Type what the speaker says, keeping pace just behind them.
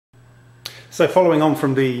So following on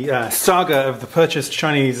from the saga of the purchased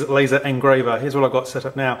Chinese laser engraver, here's what I've got set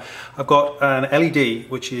up now. I've got an LED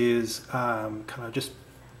which is kind of just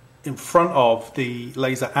in front of the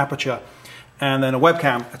laser aperture, and then a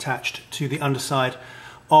webcam attached to the underside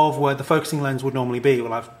of where the focusing lens would normally be.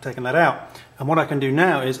 Well, I've taken that out, and what I can do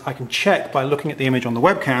now is I can check by looking at the image on the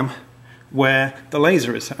webcam where the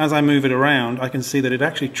laser is. So as I move it around, I can see that it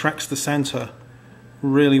actually tracks the center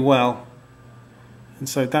really well. And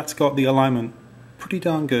so that's got the alignment pretty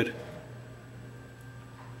darn good.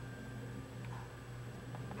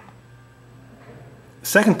 The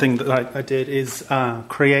second thing that I did is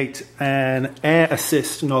create an air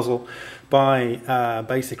assist nozzle by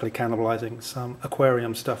basically cannibalizing some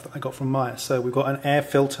aquarium stuff that I got from Maya. So we've got an air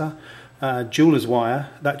filter, jeweler's wire,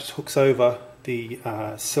 that just hooks over the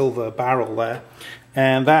silver barrel there,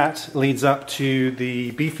 and that leads up to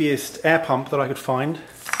the beefiest air pump that I could find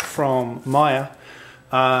from Maya.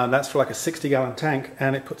 That's for like a 60-gallon tank,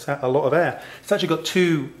 and it puts out a lot of air. It's actually got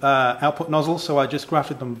two output nozzles, so I just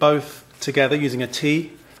grafted them both together using a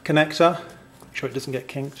T connector, make sure it doesn't get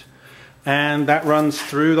kinked, and that runs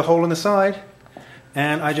through the hole in the side,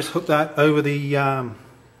 and I just hook that over the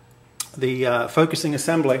focusing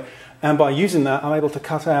assembly, and by using that I'm able to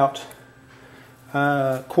cut out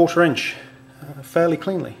 1/4 inch fairly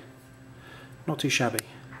cleanly. Not too shabby.